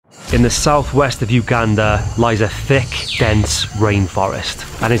In the southwest of Uganda lies a thick, dense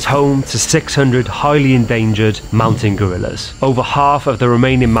rainforest, and it's home to 600 highly endangered mountain gorillas, over half of the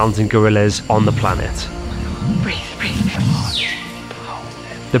remaining mountain gorillas on the planet. Breathe, breathe.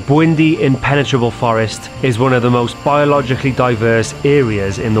 The Bwindi Impenetrable forest is one of the most biologically diverse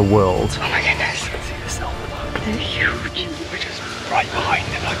areas in the world. Oh my goodness. See the silverback. They're huge. We're just right behind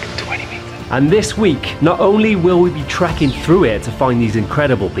them, like 20 meters. And this week, not only will we be trekking through it to find these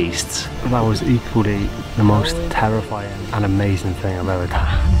incredible beasts, that was equally the most terrifying and amazing thing I've ever done.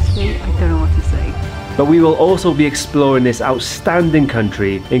 Honestly, I don't know what to say. But we will also be exploring this outstanding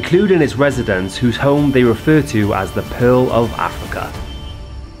country, including its residents whose home they refer to as the Pearl of Africa.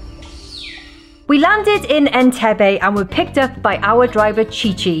 We landed in Entebbe and were picked up by our driver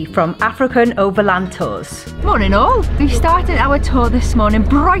Chichi from African Overland Tours. Morning all. We've started our tour this morning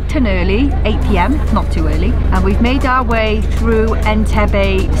bright and early, 8 PM, not too early, and we've made our way through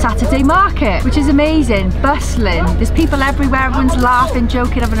Entebbe Saturday Market, which is amazing, bustling. There's people everywhere, everyone's laughing,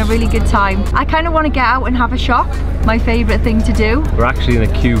 joking, having a really good time. I kind of want to get out and have a shop, my favourite thing to do. We're actually in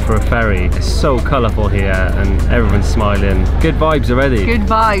a queue for a ferry. It's so colourful here and everyone's smiling. Good vibes already. Good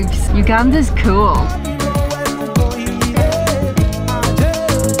vibes. Uganda's cool. Alright,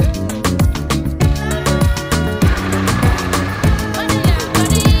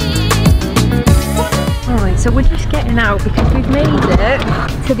 so we're just getting out because we've made it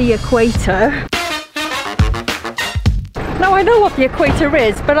to the equator. Now I know what the equator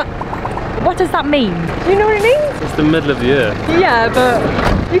is, but what does that mean? Do you know what it means? It's the middle of the earth. Yeah, but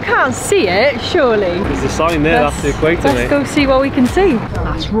you can't see it, surely. There's a sign there, that's the equator, Let's mate. go see what we can see.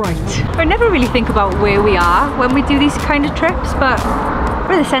 That's right. I never really think about where we are when we do these kind of trips, but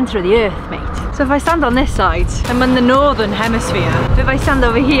we're in the centre of the earth, mate. So if I stand on this side, I'm in the northern hemisphere. If I stand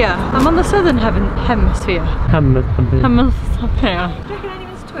over here, I'm on the southern hemisphere. Hemisphere. Do you reckon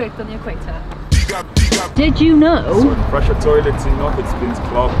anyone's twerked on the equator? Did you know? So in pressure toilets in north it spins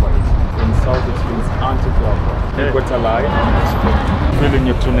clockwise, in south it spins anti-clockwise. Equator line, fill in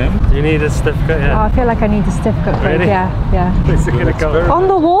your two names. You need a certificate, Oh, yeah? I feel like I need a certificate, Craig. Really? Yeah. On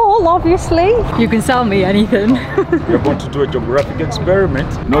the wall, obviously. You can sell me anything. You're going to do a geographic experiment.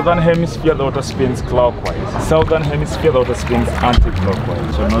 Northern hemisphere the water spins clockwise. Southern hemisphere the water spins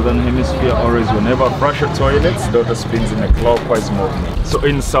anti-clockwise. So northern hemisphere always, whenever pressure toilets, the water spins in a clockwise movement. So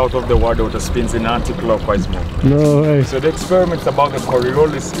in south of the world the water spins in anti-clockwise movement. No way. So the experiment's about the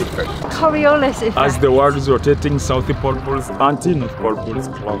Coriolis effect. Coriolis effect. As the world is rotating, south pole is anti, north pole is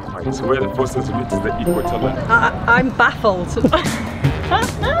clockwise. Where the forces meet is the equator line. I'm baffled.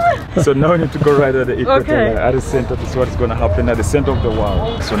 So now we need to go right at the equator Okay. line. At the center, this is what's going to happen at the center of the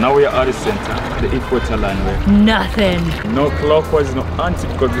world. So now we are at the center, the equator line. Nothing. No clockwise, no anti,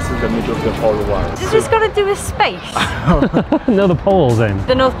 because this is the middle of the whole world. Is this got to do with space? No, the poles then.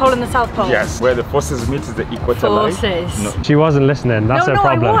 The North Pole and the South Pole? Yes, where the forces meet is the equator line. Forces. No. She wasn't listening, that's her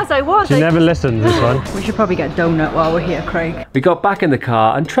problem. I was. She never listened, this one. We should probably get a donut while we're here, Craig. We got back in the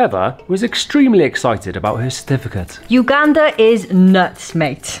car and Trevor was extremely excited about her certificate. Uganda is nuts,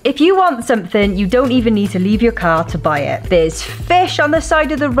 mate. If you want something, you don't even need to leave your car to buy it. There's fish on the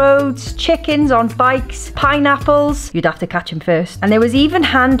side of the roads, chickens on bikes, pineapples. You'd have to catch them first. And there was even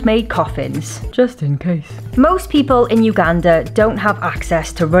handmade coffins, just in case. Most people in Uganda don't have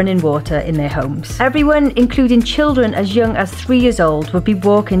access to running water in their homes. Everyone, including children as young as 3 years old, would be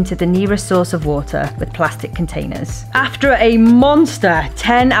walking to the nearest source of water with plastic containers. After a monster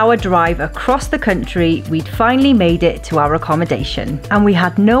 10-hour drive across the country, we'd finally made it to our accommodation. And we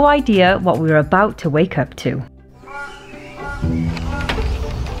had no idea what we were about to wake up to.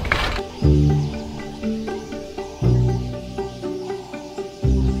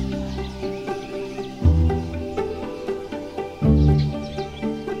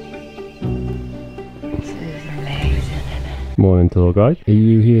 Morning tour guide. Are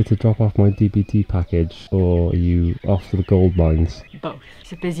you here to drop off my DBT package or are you off to the gold mines? Both.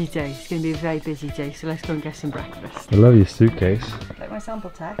 It's a busy day. It's going to be a very busy day, so let's go and get some breakfast. I love your suitcase. Like my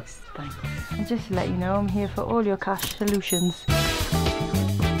sample text. Thanks. And just to let you know, I'm here for all your cash solutions. The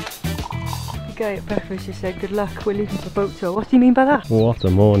guy at breakfast just said, good luck, we're leaving for boat tour. What do you mean by that? What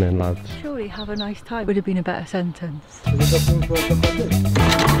a morning, lads. Surely have a nice time would have been a better sentence. Go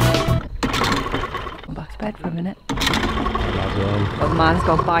back to bed for a minute. The man's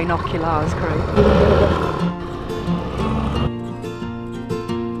got binoculars, Craig.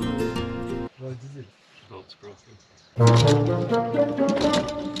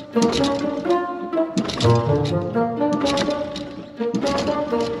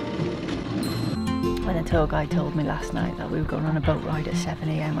 Went into a tour guide told me last night that we were going on a boat ride at 7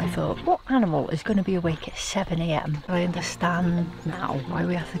 AM, I thought, what animal is going to be awake at 7 AM? But I understand now why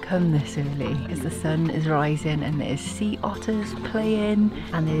we have to come this early, because the sun is rising and there's sea otters playing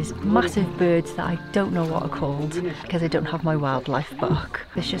and there's massive birds that I don't know what are called because I don't have my wildlife book.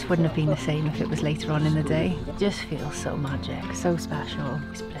 This just wouldn't have been the same if it was later on in the day. It just feels so magic, so special.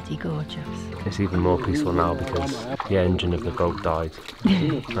 It's bloody gorgeous. It's even more peaceful now because the engine of the boat died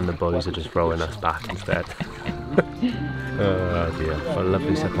and the boys are just rowing us back instead. Oh dear. What a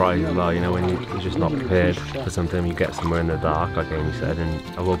lovely surprise as well, you know, when you're just not prepared for something, you get somewhere in the dark, like Amy said,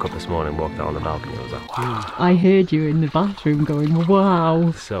 and I woke up this morning, walked out on the balcony, I was like, wow. I heard you in the bathroom going,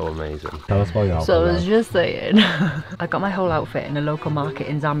 wow. So amazing. Tell us about your outfit. So I was just saying, I got my whole outfit in a local market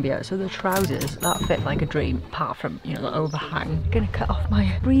in Zambia, so the trousers, that fit like a dream, apart from, you know, the overhang. Gonna cut off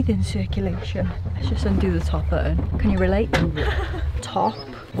my breathing circulation. Let's just undo the top button. Can you relate? Top.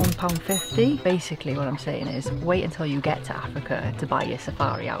 £1.50. Basically what I'm saying is wait until you get to Africa to buy your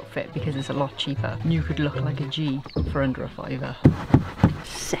safari outfit because it's a lot cheaper. You could look like a G for under a £5.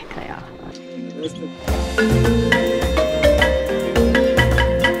 Sick they are.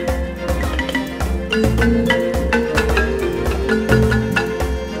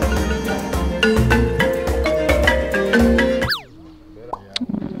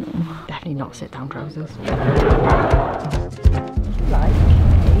 Definitely not sit down trousers.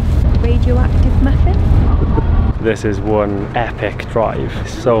 Radioactive muffin? This is one epic drive.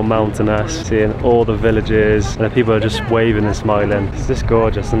 It's so mountainous, seeing all the villages and the people are just waving and smiling. It's just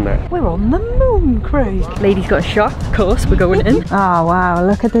gorgeous, isn't it? We're on the moon, Craig. Lady's got a shot, of course, we're going in. Oh wow,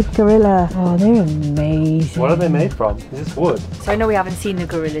 look at the gorilla. Oh, they're amazing. What are they made from? Is this wood? So I know we haven't seen the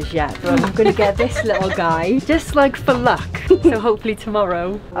gorillas yet, but I'm gonna get this little guy, just like for luck. So hopefully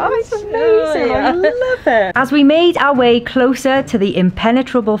tomorrow. Oh, it's amazing, I love it. As we made our way closer to the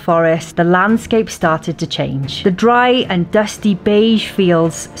impenetrable forest, the landscape started to change. The dry and dusty beige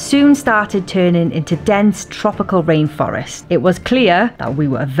fields soon started turning into dense tropical rainforest. It was clear that we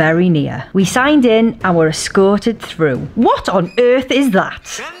were very near. We signed in and were escorted through. What on earth is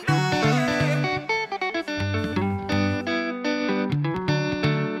that?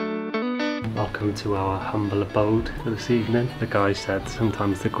 Welcome to our humble abode for this evening. The guy said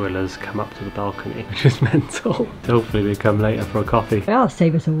sometimes the gorillas come up to the balcony, which is mental. Hopefully they come later for a coffee. That'll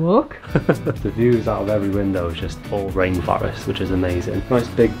save us a walk. The views out of every window is just all rainforest, which is amazing. Nice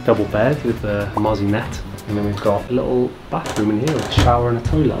big double bed with the mozzie net. And then we've got a little bathroom in here with a shower and a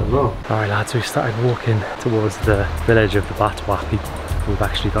toilet as well. Alright lads, we've started walking towards the village of the Batwapi. We've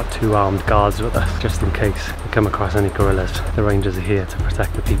actually got 2 armed guards with us, just in case we come across any gorillas. The rangers are here to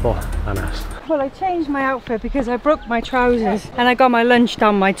protect the people and us. Well, I changed my outfit because I broke my trousers and I got my lunch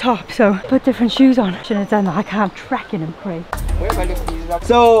down my top, so put different shoes on. Shouldn't have done that, I can't trek in them, Craig.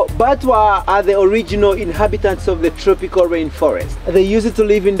 So Batwa are the original inhabitants of the tropical rainforest. They used to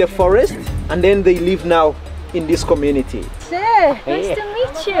live in the forest and then they live now in this community. Sir, nice to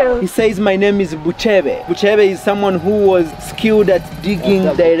meet you. He says my name is Buchebe. Buchebe is someone who was skilled at digging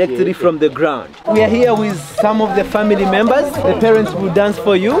directly from the ground. We are here with some of the family members. The parents will dance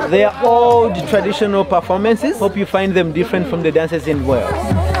for you. They are old traditional performances. Hope you find them different from the dances in Wales.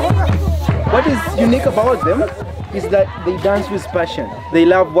 What is unique about them is that they dance with passion. They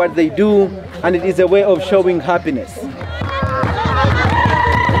love what they do and it is a way of showing happiness.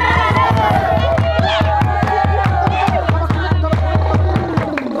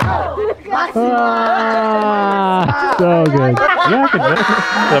 Ah, so good. Yeah, I can do it.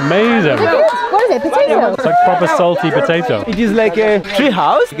 It's amazing. What is it, potato? It's like proper salty potato. It is like a tree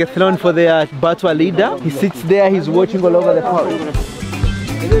house, like a throne for their Batwa leader. He sits there, he's watching all over the forest.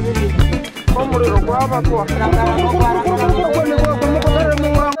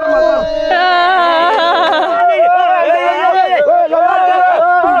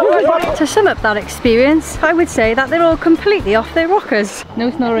 To sum up that experience, I would say that they're all completely off their rockers. No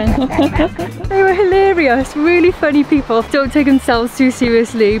snoring. They were hilarious, really funny people. Don't take themselves too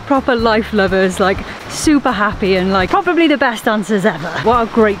seriously, proper life lovers, like super happy and like probably the best dancers ever. What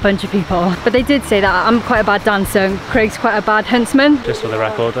a great bunch of people. But they did say that I'm quite a bad dancer and Craig's quite a bad huntsman. Just for the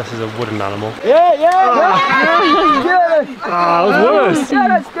record, this is a wooden animal. Yeah! Ah, that was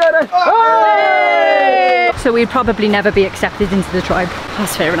worse. So we'd probably never be accepted into the tribe.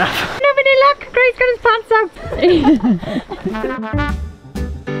 That's fair enough. Luck, Craig's got his pants out.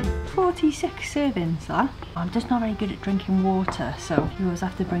 46 servings, that. I'm just not very good at drinking water, so you always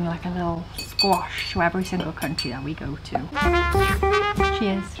have to bring like a little squash to every single country that we go to.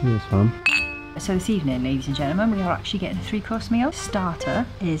 Cheers. Cheers, fam. So this evening, ladies and gentlemen, we are actually getting a 3-course meal. Starter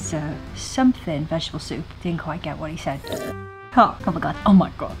is something vegetable soup. Didn't quite get what he said. Oh my god. Oh my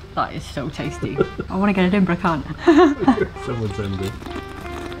god. That is so tasty. I want to get it in, but I can't. Someone send it.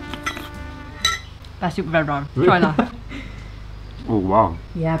 That's super red round. Try that. Oh wow.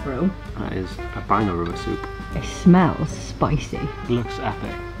 Yeah, bro. That is a banger of a soup. It smells spicy. It looks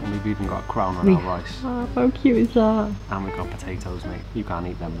epic. And we've even got a crown on our rice. Oh, how cute is that? And we've got potatoes, mate. You can't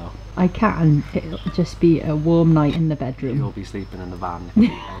eat them though. I can. It'll just be a warm night in the bedroom. You'll be sleeping in the van if you eat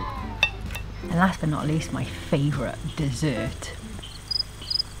them. And last but not least, my favourite dessert.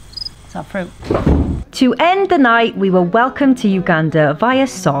 Is that fruit? To end the night, we were welcomed to Uganda via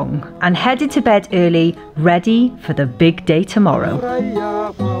song and headed to bed early, ready for the big day tomorrow.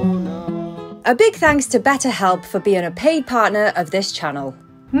 A big thanks to BetterHelp for being a paid partner of this channel.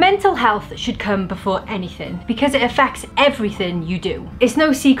 Mental health should come before anything because it affects everything you do. It's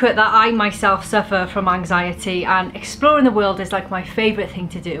no secret that I myself suffer from anxiety, and exploring the world is like my favourite thing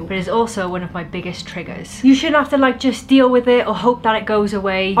to do, but it's also one of my biggest triggers. You shouldn't have to like just deal with it or hope that it goes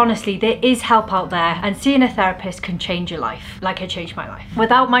away. Honestly, there is help out there, and seeing a therapist can change your life, like it changed my life.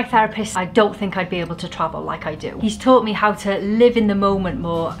 Without my therapist, I don't think I'd be able to travel like I do. He's taught me how to live in the moment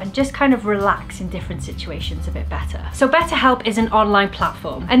more and just kind of relax in different situations a bit better. So BetterHelp is an online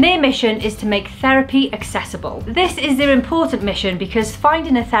platform, and their mission is to make therapy accessible. This is their important mission because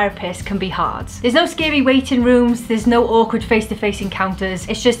finding a therapist can be hard. There's no scary waiting rooms, there's no awkward face-to-face encounters,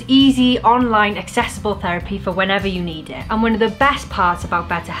 it's just easy, online, accessible therapy for whenever you need it. And one of the best parts about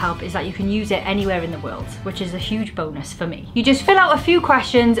BetterHelp is that you can use it anywhere in the world, which is a huge bonus for me. You just fill out a few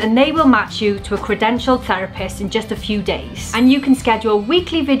questions and they will match you to a credentialed therapist in just a few days. And you can schedule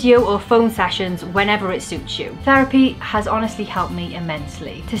weekly video or phone sessions whenever it suits you. Therapy has honestly helped me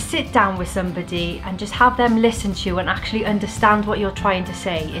immensely. To sit down with somebody and just have them listen to you and actually understand what you're trying to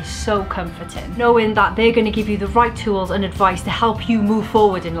say is so comforting. Knowing that they're going to give you the right tools and advice to help you move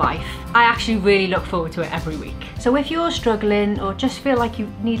forward in life. I actually really look forward to it every week. So if you're struggling or just feel like you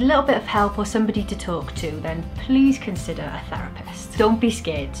need a little bit of help or somebody to talk to, then please consider a therapist. Don't be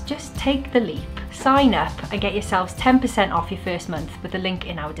scared, just take the leap. Sign up and get yourselves 10% off your first month with the link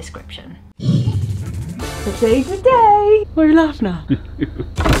in our description. Today's the day! Why are you laughing at?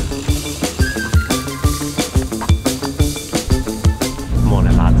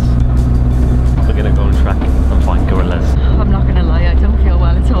 Morning lads. We're gonna go on track and find gorillas. I'm not gonna lie, I don't feel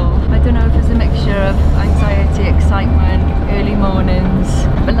well at all. I don't know if it's a mixture of anxiety, excitement, early mornings,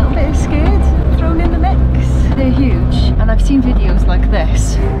 a little bit of scared thrown in the mix. They're huge, and I've seen videos like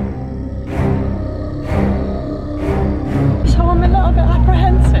this. So I'm a little bit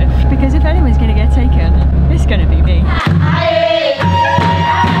apprehensive, because if anyone's gonna get taken, it's gonna be me.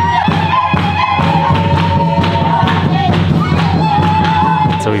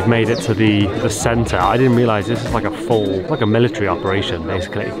 So we've made it to the centre. I didn't realise this is like a military operation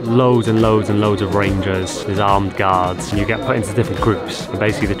basically. Loads and loads and loads of rangers, there's armed guards, and you get put into different groups. And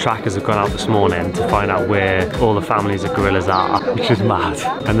basically the trackers have gone out this morning to find out where all the families of gorillas are, which is mad.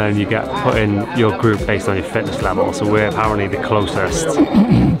 And then you get put in your group based on your fitness level. So we're apparently the closest.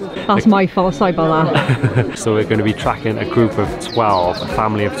 That's my fault, sorry about that. So we're going to be tracking a group of 12, a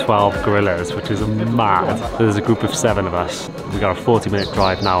family of 12 gorillas, which is mad. So there's a group of 7 of us. We got a 40-minute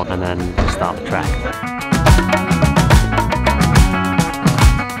drive now and then start the trek.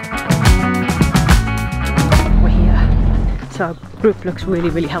 We're here. So our group looks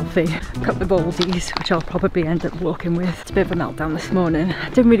really healthy. A couple of oldies, which I'll probably end up walking with. It's a bit of a meltdown this morning. I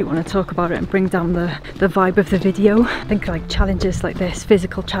didn't really want to talk about it and bring down the vibe of the video. I think like challenges like this,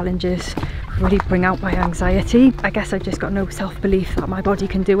 physical challenges, really bring out my anxiety. I guess I just got no self-belief that my body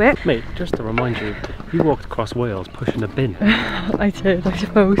can do it. Mate, just to remind you, you walked across Wales pushing a bin. I did, I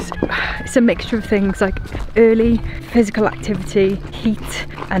suppose. It's a mixture of things like early physical activity, heat,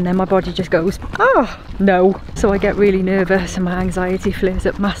 and then my body just goes, oh, no. So I get really nervous and my anxiety flares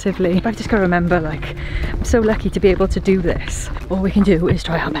up massively. But I've just got to remember, like, I'm so lucky to be able to do this. All we can do is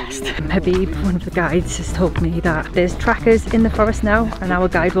try our best. Habib, one of the guides, has told me that there's trackers in the forest now, and our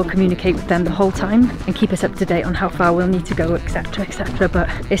guide will communicate with them the whole time and keep us up to date on how far we'll need to go, etc, etc. But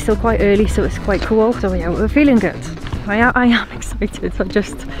it's still quite early, so it's quite cool. So yeah, we're feeling good. I am excited. I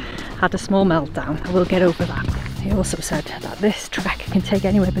just had a small meltdown. I will get over that. He also said that this trek can take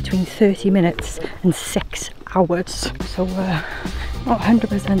anywhere between 30 minutes and 6 hours. So not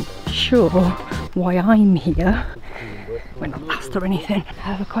 100% sure why I'm here. We're not last or anything. I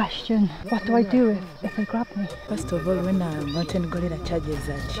have a question. What do I do if they grab me? First of all, when a mountain gorilla charges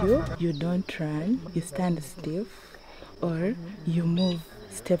at you, you don't run, you stand stiff, or you move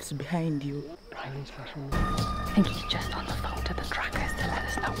steps behind you. I think he's just on the phone to the trackers to let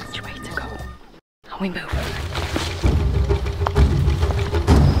us know which way to go. And we move.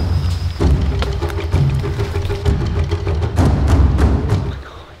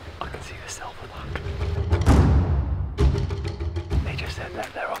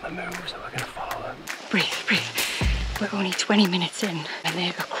 20 minutes in and they're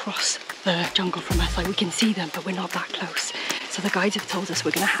across the jungle from us. Like, we can see them, but we're not that close. So the guides have told us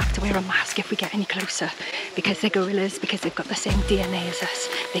we're gonna have to wear a mask if we get any closer, because they're gorillas, because they've got the same DNA as us.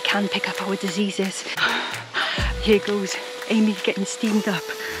 They can pick up our diseases. Here goes Amy getting steamed up.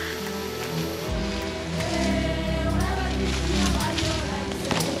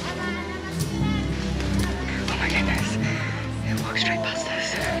 Oh my goodness, they walked straight past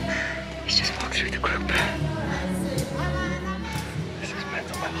us. He's just walked through the group. This is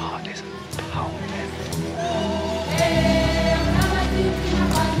mental, my heart is pounding.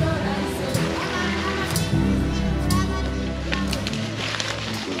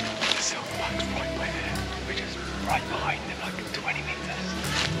 Right behind them, like 20 meters.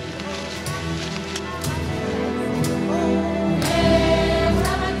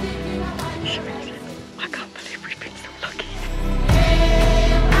 I can't believe we've been so lucky.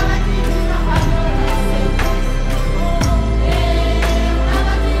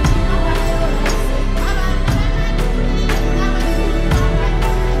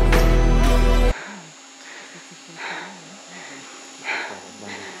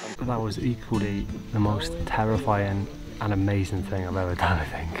 That was equally the most terrifying and amazing thing I've ever done, I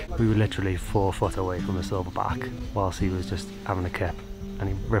think. We were literally 4 foot away from a silverback whilst he was just having a kip, and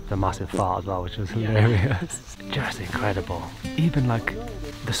he ripped a massive fart as well, which was hilarious. Just incredible. Even like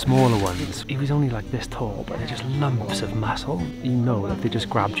the smaller ones, he was only like this tall, but they're just lumps of muscle. You know that if they just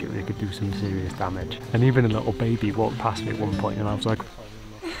grabbed you, they could do some serious damage. And even a little baby walked past me at one point and I was like,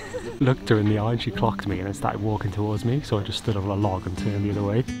 looked her in the eye and she clocked me and then started walking towards me, so I just stood on a log and turned the other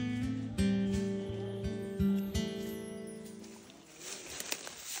way.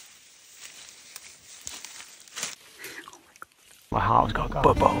 My heart was going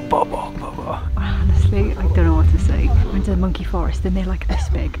bubba, bubba, bubba. Honestly, I don't know what to say. I went to the monkey forest and they're like this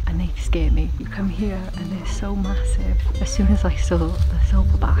big and they scare me. You come here and they're so massive. As soon as I saw the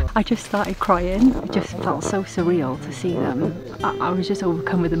silverback, I just started crying. It just felt so surreal to see them. I was just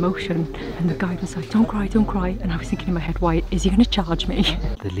overcome with emotion, and the guide was like, don't cry, don't cry. And I was thinking in my head, why is he going to charge me?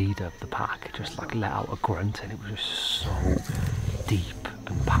 The leader of the pack just like let out a grunt and it was just so deep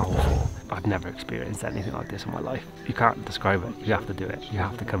and powerful. I've never experienced anything like this in my life. You can't describe it, you have to do it. You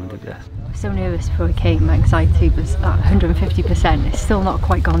have to come and do this. I was so nervous before I came. My anxiety was at 150%. It's still not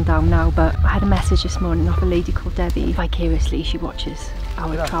quite gone down now, but I had a message this morning off a lady called Debbie. Vicariously, she watches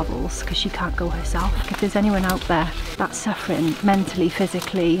our travels because she can't go herself. If there's anyone out there that's suffering mentally,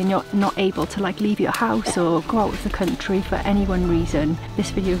 physically, and you're not able to like leave your house or go out of the country for any one reason,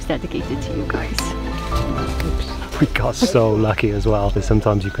 this video is dedicated to you guys. We got so lucky as well that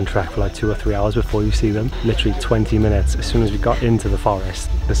sometimes you can trek for like 2 or 3 hours before you see them. Literally 20 minutes. As soon as we got into the forest,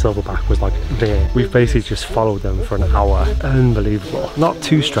 the silverback was like there. We've basically just followed them for an hour. Unbelievable. Not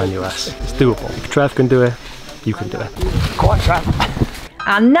too strenuous. It's doable. If Trev can do it, you can do it. Go on, Trev.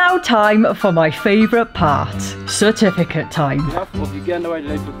 And now time for my favourite part, certificate time. On behalf of Uganda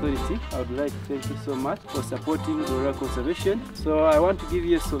Wildlife Authority, I would like to thank you so much for supporting gorilla conservation. So I want to give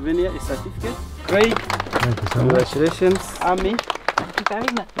you a souvenir, a certificate. Great. Congratulations, Amy. Thank you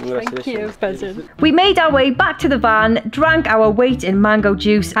very much. Thank you, Buzzin. We made our way back to the van, drank our weight in mango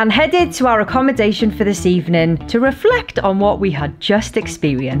juice and headed to our accommodation for this evening to reflect on what we had just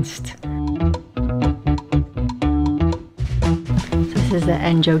experienced. This is the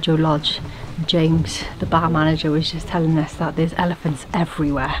Enjojo Lodge. James, the bar manager, was just telling us that there's elephants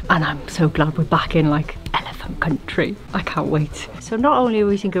everywhere, and I'm so glad we're back in like elephant country. I can't wait. So not only are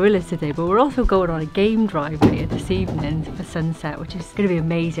we seeing gorillas today, but we're also going on a game drive later this evening for sunset, which is going to be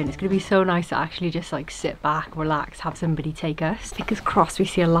amazing. It's going to be so nice to actually just like sit back, relax, have somebody take us. Fingers crossed we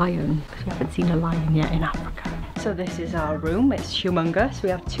see a lion, because we haven't seen a lion yet in Africa. So this is our room. It's humongous. We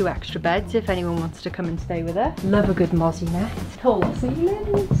have 2 extra beds if anyone wants to come and stay with us. Love a good mozzie net. Tall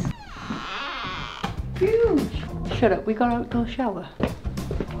ceilings. Huge. Shut up, we got an outdoor shower.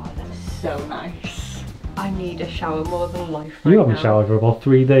 Oh, that's so nice. I need a shower more than life right You haven't now. showered for about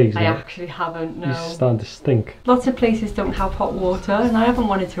 3 days I now. actually haven't, no. You're starting to stink. Lots of places don't have hot water, and I haven't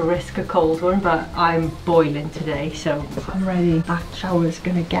wanted to risk a cold one, but I'm boiling today, so I'm ready. That shower's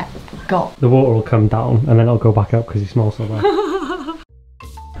gonna get got. The water will come down and then it'll go back up because you smell so bad.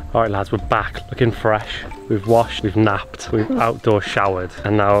 Alright lads, we're back, looking fresh. We've washed, we've napped, we've outdoor showered,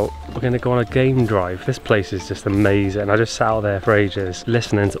 and now we're going to go on a game drive. This place is just amazing. I just sat out there for ages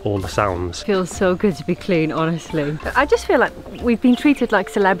listening to all the sounds. Feels so good to be clean, honestly. I just feel like we've been treated like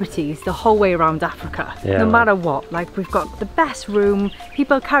celebrities the whole way around Africa. Yeah, no matter what. Like, we've got the best room.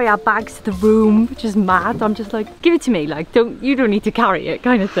 People carry our bags to the room, which is mad. I'm just like, give it to me. Like, you don't need to carry it,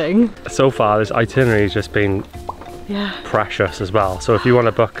 kind of thing. So far, this itinerary has just been Yeah. Precious as well. So if you want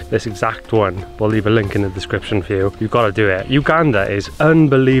to book this exact one, we'll leave a link in the description for you. You've got to do it. Uganda is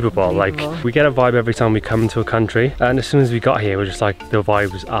unbelievable. Like, we get a vibe every time we come to a country, and as soon as we got here, we're just like, the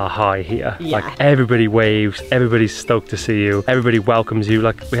vibes are high here. Yeah. Like, everybody waves, everybody's stoked to see you, everybody welcomes you.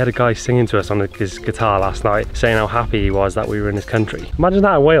 Like, we had a guy singing to us on his guitar last night, saying how happy he was that we were in his country. Imagine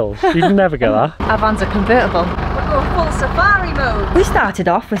that in Wales. You'd never get that. Our van's a convertible. We're going full safari mode. We started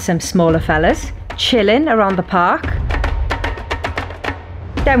off with some smaller fellas, chilling around the park.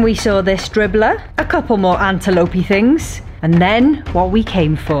 Then we saw this dribbler, a couple more antelope-y things, and then what we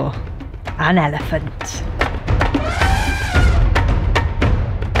came for, an elephant.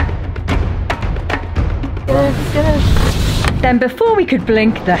 Then before we could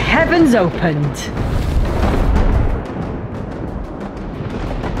blink, the heavens opened.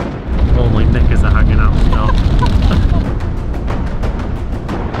 Oh, my knickers are hanging out now.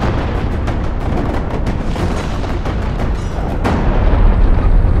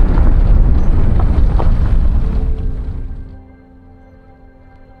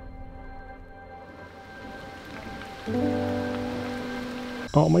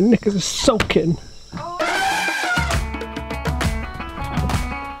 Oh, my knickers are soaking.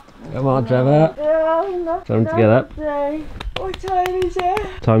 Come on, Trevor. Time to get up. What time is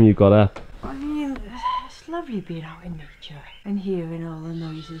it? Time you got up. I mean, it's lovely being out in nature and hearing all the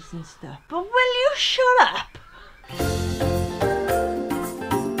noises and stuff. But will you shut up?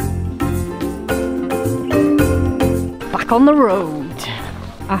 Back on the road.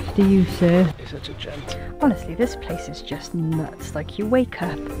 After you, sir. You're such a gent. Honestly, this place is just nuts. Like, you wake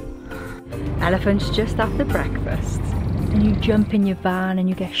up, elephants just after breakfast, and you jump in your van and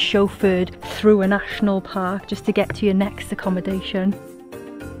you get chauffeured through a national park just to get to your next accommodation.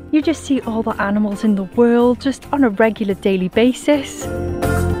 You just see all the animals in the world just on a regular daily basis.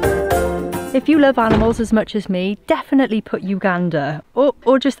 If you love animals as much as me, definitely put Uganda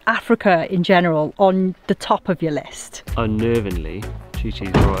or just Africa in general on the top of your list. Unnervingly, Chi-Chi's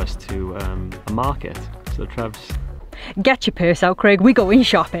brought us to a market. So Trev's... Get your purse out, Craig, we going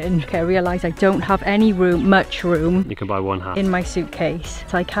shopping. Okay, I realise I don't have any room, much room. You can buy one hat. In my suitcase.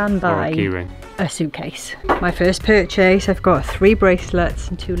 So I can Or buy a key ring. a suitcase. My first purchase, I've got 3 bracelets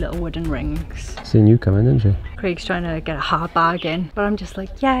and 2 little wooden rings. Seen you come in, didn't she? Craig's trying to get a hard bargain, but I'm just like,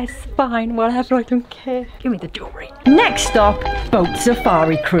 yes, fine, whatever, I don't care. Give me the jewellery. Next stop, boat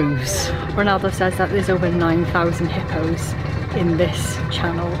safari cruise. Ronaldo says that there's over 9,000 hippos in this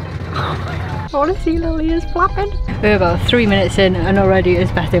channel. Oh my god. I want to see little ears flapping. We're about 3 minutes in and already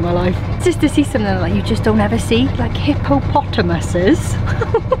it's betting my life. Just to see something like you just don't ever see, like hippopotamuses.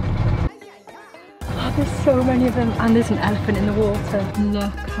 Oh, there's so many of them, and there's an elephant in the water.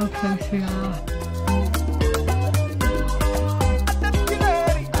 Look how close we are.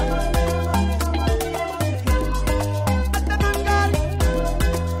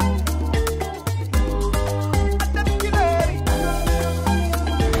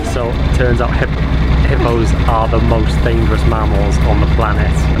 So it turns out hippos are the most dangerous mammals on the planet,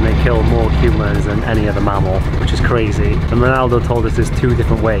 and they kill more humans than any other mammal, which is crazy. And Ronaldo told us there's 2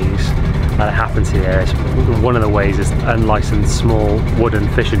 different ways that it happens here. One of the ways is unlicensed small wooden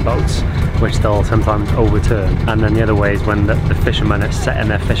fishing boats, which they'll sometimes overturn. And then the other way is when the fishermen are setting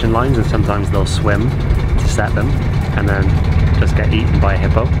their fishing lines, and sometimes they'll swim to set them and then just get eaten by a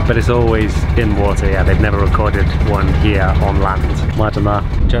hippo. But it's always in water, yeah. They've never recorded one here on land. Imagine that.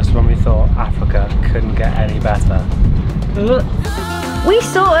 Just when we thought Africa couldn't get any better. We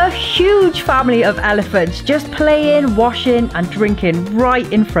saw a huge family of elephants just playing, washing and drinking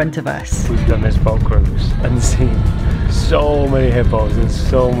right in front of us. We've done this boat cruise and seen so many hippos and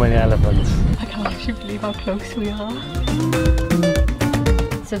so many elephants. I can't actually believe how close we are.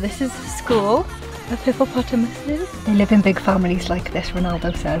 So this is a school of hippopotamuses. They live in big families like this,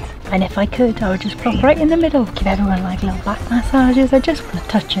 Ronaldo says. And if I could, I would just plop right in the middle, give everyone like little back massages. I just want to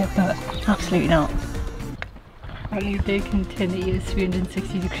touch it, but absolutely not. Apparently they can turn the ears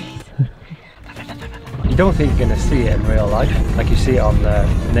 360 degrees. You don't think you're going to see it in real life. Like you see it on the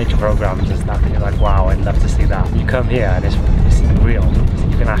nature programs and stuff, and you're like, wow, I'd love to see that. You come here and it's real.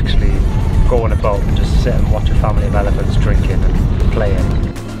 You can actually go on a boat and just sit and watch a family of elephants drinking and playing.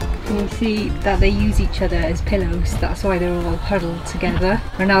 And you see that they use each other as pillows. That's why they're all huddled together.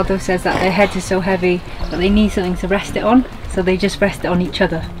 Ronaldo says that their heads are so heavy that they need something to rest it on, so they just rest it on each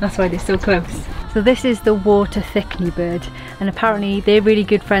other. That's why they're so close. So this is the water thickney bird, and apparently they're really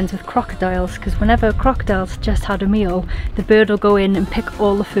good friends with crocodiles, because whenever crocodiles just had a meal, the bird will go in and pick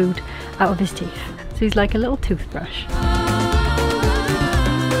all the food out of his teeth. So he's like a little toothbrush.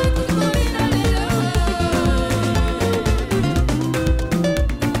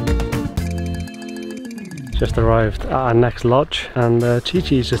 just arrived at our next lodge, and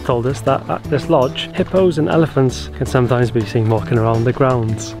Chi-Chi's just told us that at this lodge, hippos and elephants can sometimes be seen walking around the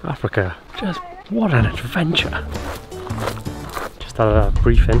grounds. Africa, just what an adventure. Just had a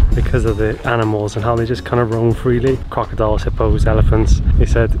briefing because of the animals and how they just kind of roam freely. Crocodiles, hippos, elephants. They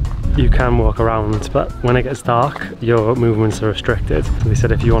said you can walk around, but when it gets dark, your movements are restricted. So they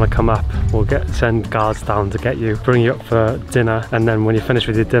said if you want to come up, we'll send guards down to get you, bring you up for dinner, and then when you're finished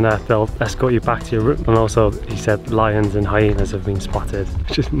with your dinner, they'll escort you back to your room. And also, he said lions and hyenas have been spotted,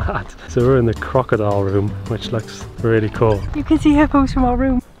 which is mad. So we're in the crocodile room, which looks really cool. You can see hippos from our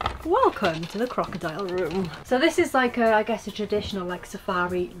room. Welcome to the crocodile room. So this is like I guess a traditional like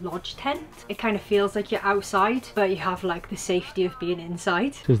safari lodge tent. It kind of feels like you're outside, but you have like the safety of being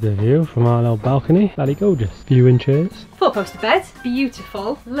inside. This is the view from our little balcony. Bloody gorgeous. Viewing chairs. 4-poster bed,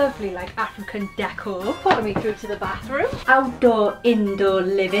 beautiful, lovely like African decor. Following me through to the bathroom. Outdoor, indoor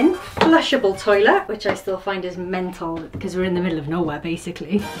living. Flushable toilet, which I still find is mental because we're in the middle of nowhere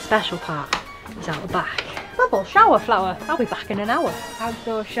basically. The special part is out the back. Bubble shower flower. I'll be back in an hour.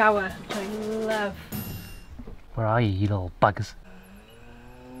 Outdoor shower, which I love. Where are you little buggers?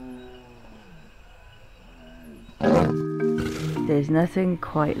 There's nothing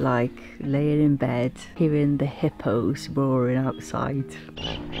quite like laying in bed, hearing the hippos roaring outside.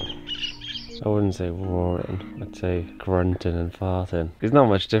 I wouldn't say roaring, I'd say grunting and farting. It's not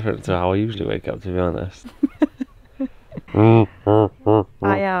much different to how I usually wake up, to be honest. I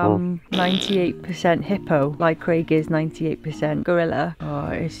am 98% hippo, like Craig is 98% gorilla. Oh,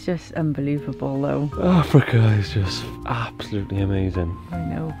 it's just unbelievable though. Africa is just absolutely amazing. I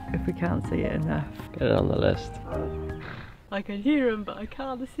know, if we can't see it enough. Get it on the list. I can hear them, but I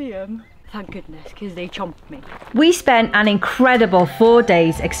can't see them. Thank goodness, because they chomped me. We spent an incredible 4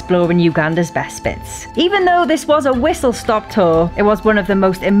 days exploring Uganda's best bits. Even though this was a whistle-stop tour, it was one of the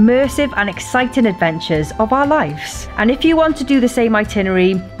most immersive and exciting adventures of our lives. And if you want to do the same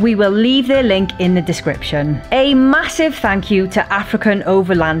itinerary, we will leave their link in the description. A massive thank you to African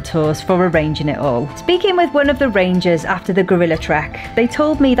Overland Tours for arranging it all. Speaking with one of the rangers after the gorilla trek, they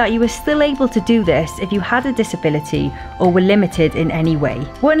told me that you were still able to do this if you had a disability or were limited in any way.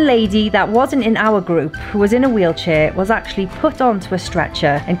 One lady that wasn't in our group, who was in a wheelchair, was actually put onto a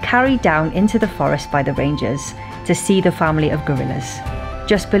stretcher and carried down into the forest by the rangers to see the family of gorillas.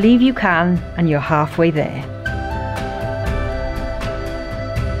 Just believe you can, and you're halfway there.